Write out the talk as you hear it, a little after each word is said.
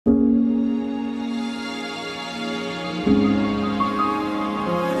Hey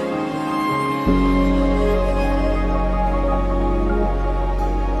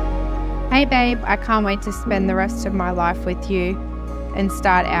babe, I can't wait to spend the rest of my life with you and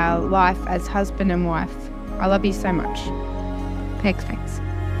start our life as husband and wife. I love you so much. Thanks.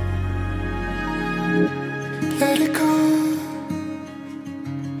 Let it go.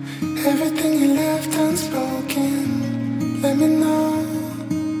 Everything you left unspoken. Let me know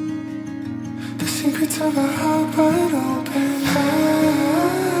the secrets of our heart wide open.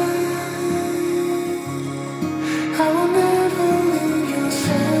 I will never leave your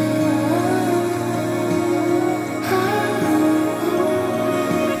side.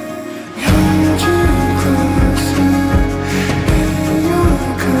 Hold you closer in your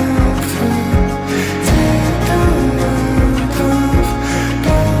comfort. Take the weight off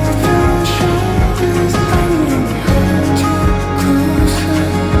both your shoulders. I will hold you closer.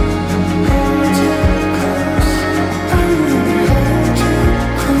 Hold you closer. I will hold you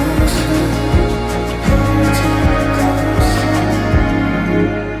closer.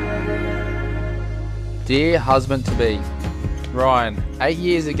 Dear husband-to-be, Ryan, 8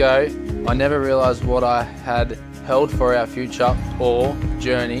 years ago, I never realised what I had held for our future or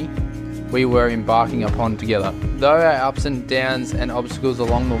journey we were embarking upon together. Though our ups and downs and obstacles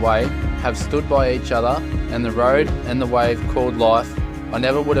along the way have stood by each other and the road and the wave called life, I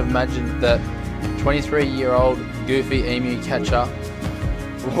never would have imagined that 23-year-old goofy emu catcher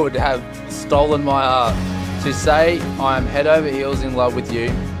would have stolen my heart. To say I am head over heels in love with you,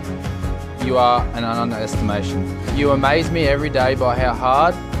 you are an underestimation. You amaze me every day by how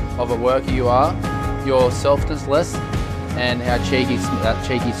hard of a worker you are, your selflessness, and that cheeky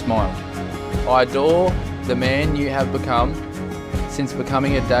smile. I adore the man you have become since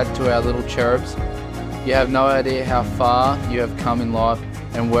becoming a dad to our little cherubs. You have no idea how far you have come in life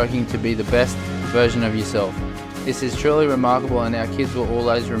and working to be the best version of yourself. This is truly remarkable, and our kids will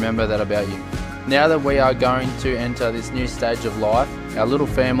always remember that about you. Now that we are going to enter this new stage of life, our little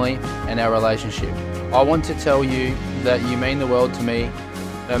family and our relationship, I want to tell you that you mean the world to me.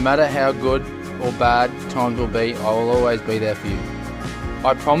 No matter how good or bad times will be, I will always be there for you.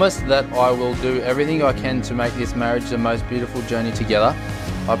 I promise that I will do everything I can to make this marriage the most beautiful journey together.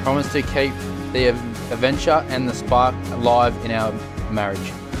 I promise to keep the adventure and the spark alive in our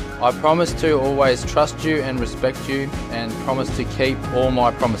marriage. I promise to always trust you and respect you, and promise to keep all my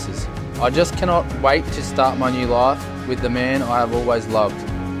promises. I just cannot wait to start my new life with the man I have always loved.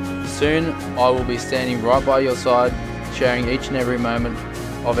 Soon I will be standing right by your side, sharing each and every moment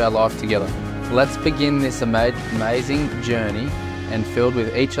of our life together. Let's begin this amazing journey and filled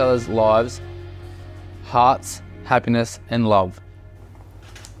with each other's lives, hearts, happiness and love.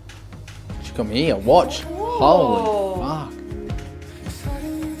 She got me here, watch. Holy fuck.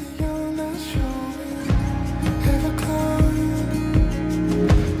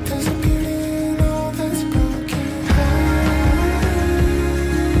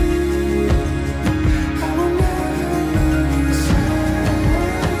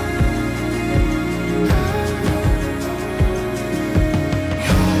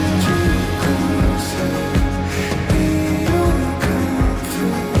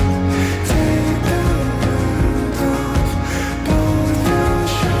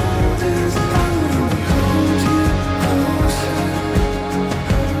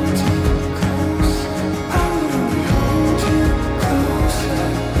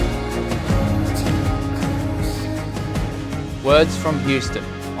 Words from Houston.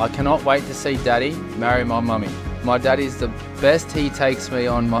 I cannot wait to see Daddy marry my mummy. My daddy's the best. He takes me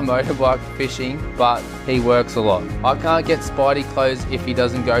on my motorbike fishing, but he works a lot. I can't get Spidey clothes if he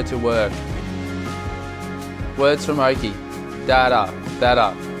doesn't go to work. Words from Oki. Dada,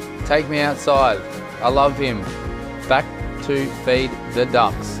 Dada, take me outside. I love him. Back to feed the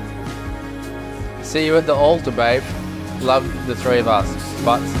ducks. See you at the altar, babe. Love the three of us.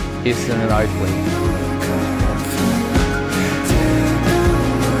 Butts, Houston and Oakley.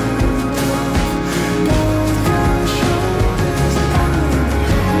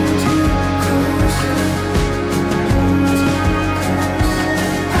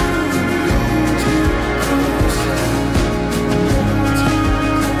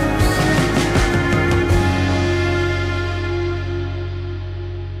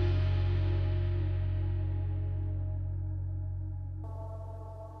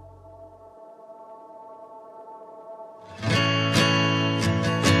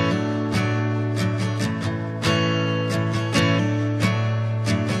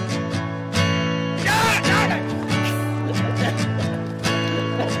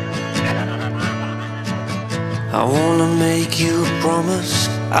 I wanna make you a promise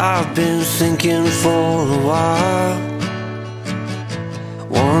I've been thinking for a while.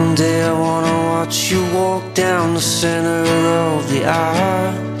 One day I wanna watch you walk down the center of the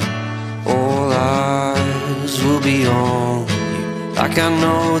aisle. All eyes will be on you, like I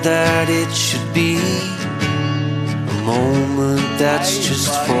know that it should be a moment that's just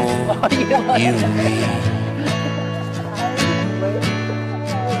for you and me.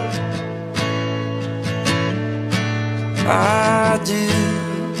 I do,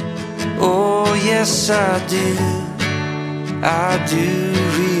 oh yes I do. I do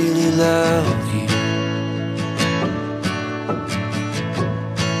really love you.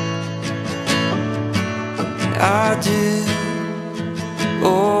 I do,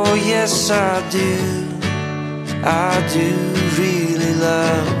 oh yes I do. I do really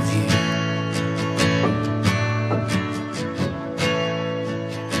love you.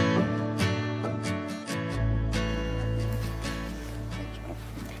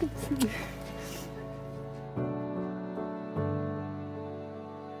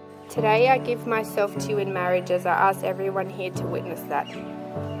 Today I give myself to you in marriage as I ask everyone here to witness that.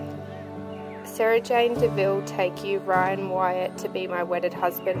 Sarah Jane DeVille, take you, Ryan Wyatt, to be my wedded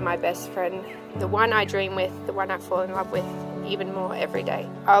husband, my best friend, the one I dream with, the one I fall in love with even more every day.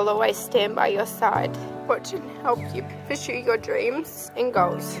 I'll always stand by your side, watch and help you pursue your dreams and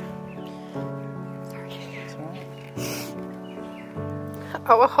goals.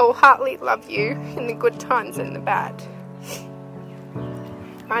 I will wholeheartedly love you in the good times and the bad.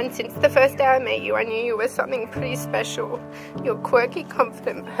 And since the first day I met you, I knew you were something pretty special. Your quirky,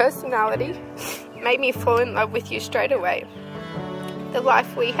 confident personality made me fall in love with you straight away. The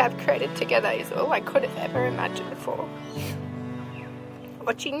life we have created together is all I could have ever imagined for.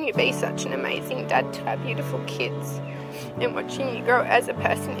 Watching you be such an amazing dad to our beautiful kids and watching you grow as a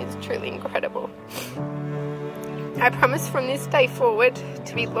person is truly incredible. I promise from this day forward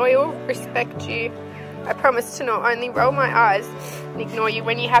to be loyal, respect you. I promise to not only roll my eyes and ignore you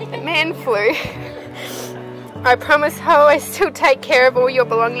when you have the man flu. I promise I'll always still take care of all your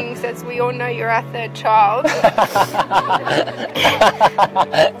belongings, as we all know you're our third child.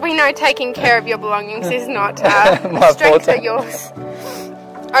 We know taking care of your belongings is not the strengths are yours.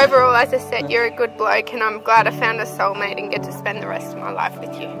 Overall, as I said, you're a good bloke and I'm glad I found a soulmate and get to spend the rest of my life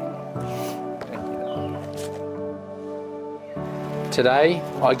with you. Today,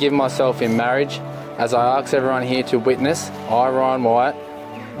 I give myself in marriage as I ask everyone here to witness. I, Ryan Wyatt,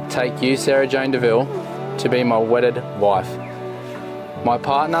 take you, Sarah Jane DeVille, to be my wedded wife, my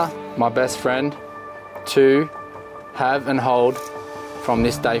partner, my best friend, to have and hold from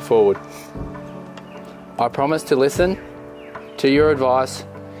this day forward. I promise to listen to your advice,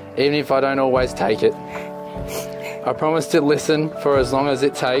 even if I don't always take it. I promise to listen for as long as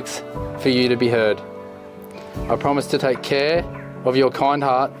it takes for you to be heard. I promise to take care of your kind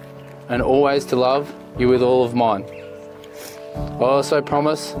heart and always to love you with all of mine. I also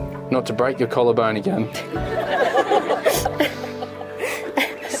promise not to break your collarbone again.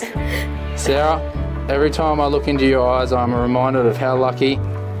 Sarah, every time I look into your eyes, I'm reminded of how lucky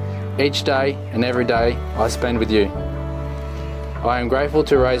each day and every day I spend with you. I am grateful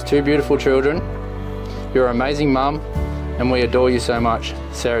to raise two beautiful children. You're an amazing mum, and we adore you so much,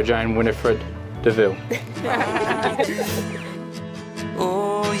 Sarah Jane Winifred DeVille.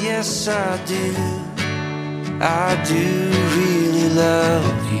 Oh yes I do. I do really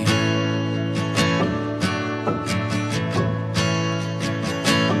love you.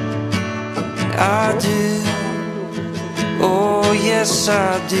 I do. Oh yes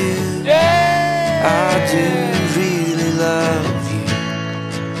I do. I do really love you.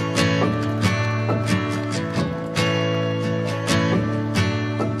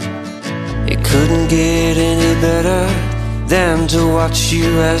 It couldn't get any better than to watch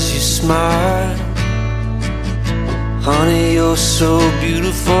you as you smile. Honey, you're so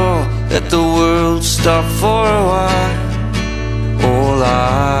beautiful, let the world stop for a while. All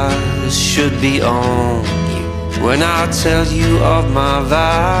eyes should be on you when I tell you of my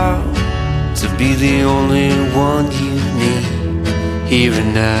vow to be the only one you need here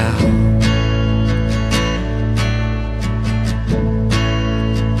and now.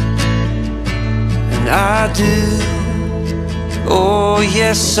 And I do, oh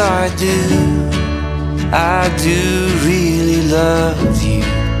yes I do. I do really love you.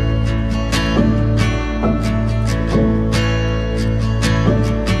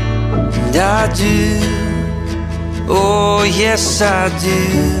 And I do, oh yes I do.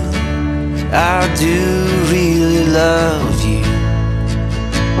 I do really love you.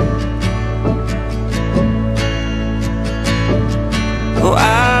 Oh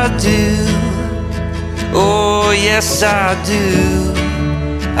I do, oh yes I do.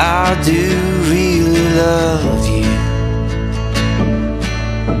 I do really love you.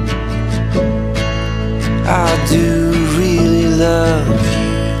 do really love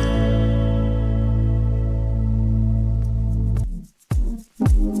you.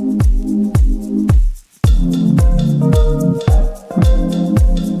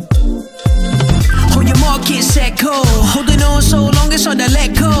 On your mark, get set, go. Holding on so long, it's hard to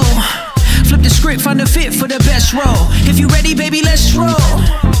let go. Flip the script, find a fit for the best role. If you ready, baby, let's roll.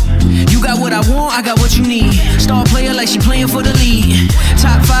 You got what I want, I got what you need. Star player like she playing for the lead.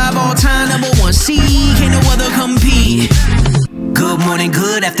 Top 5 all time, #1 seed. Can't no other compete. Good morning,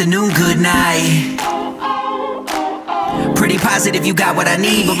 good afternoon, good night. Pretty positive you got what I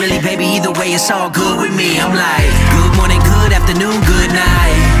need, but really, baby, either way, it's all good with me. I'm like, good morning, good afternoon, good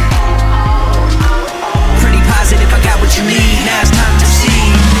night. Pretty positive I got what you need. Now it's time to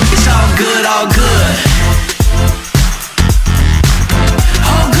see. It's all good, all good.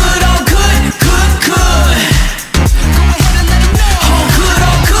 All good, good, good. Go ahead and let 'em know. All good,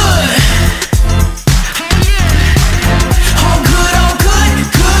 good. All good,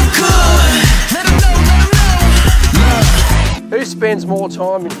 good, good. Let 'em know, let 'em know. Who spends more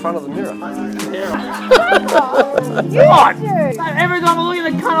time in front of the mirror? What? Every time I look at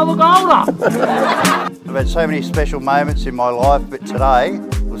the cunt, I look older. I've had so many special moments in my life, but today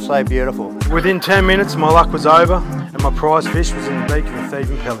was so beautiful. Within 10 minutes, my luck was over, and my prize fish was in the beak of a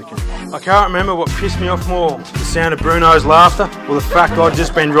thieving pelican. I can't remember what pissed me off more, the sound of Bruno's laughter, or the fact I'd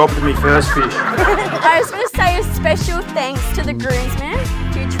just been robbed of my first fish. I just want to say a special thanks to the groomsmen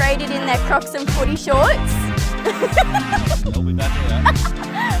who traded in their Crocs and footy shorts. I'll be back here.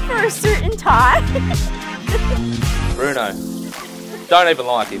 For a suit and tie. Bruno. Don't even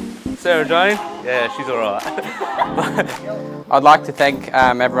like him. Sarah Jane? Yeah, she's alright. I'd like to thank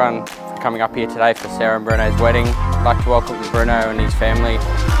everyone for coming up here today for Sarah and Bruno's wedding. I'd like to welcome Bruno and his family.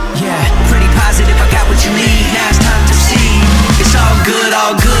 Yeah, pretty positive I got what you need. Now it's time to see. It's all good,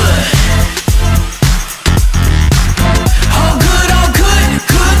 all good. All good, good,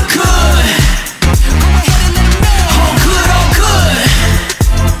 good. Go ahead and let 'em know. All good, good.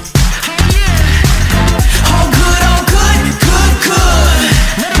 All good, good, good.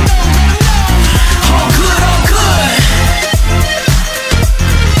 Let 'em know, let 'em know. All good, good.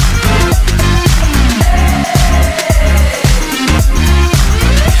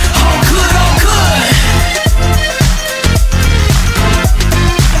 All good, good.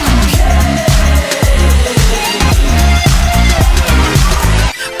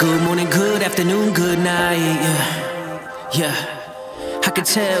 Good morning, good afternoon, good night. Yeah. I can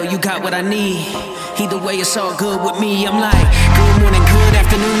tell you got what I need. Either way, it's all good with me. I'm like, good morning, good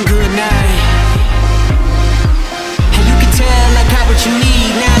afternoon, good night. And you can tell I got what you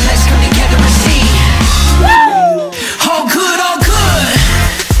need. Now let's come together and see. All good, all good.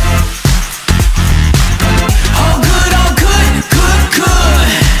 All good, good, good.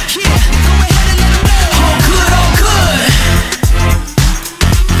 Yeah, go ahead and let 'em know. All good, good.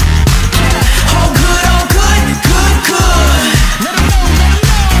 All good, good, good. Let 'em know, let 'em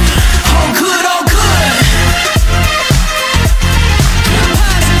know. All good, good. Get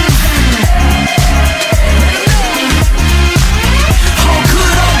positive. Let 'em know. All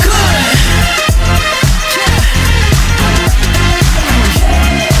good, good.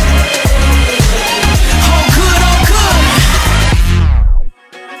 All good, good.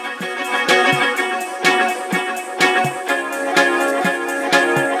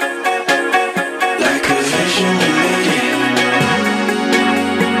 Like a vision you made it,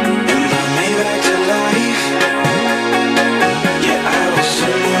 and brought me back to life. Yeah, I was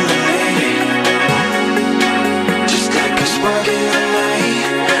illuminated, just like a spark in the night.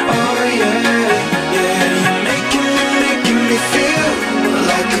 Oh yeah, yeah, you're making me feel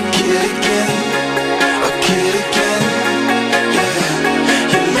like a kid again, Yeah,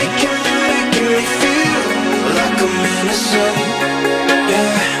 you're making me feel like I'm innocent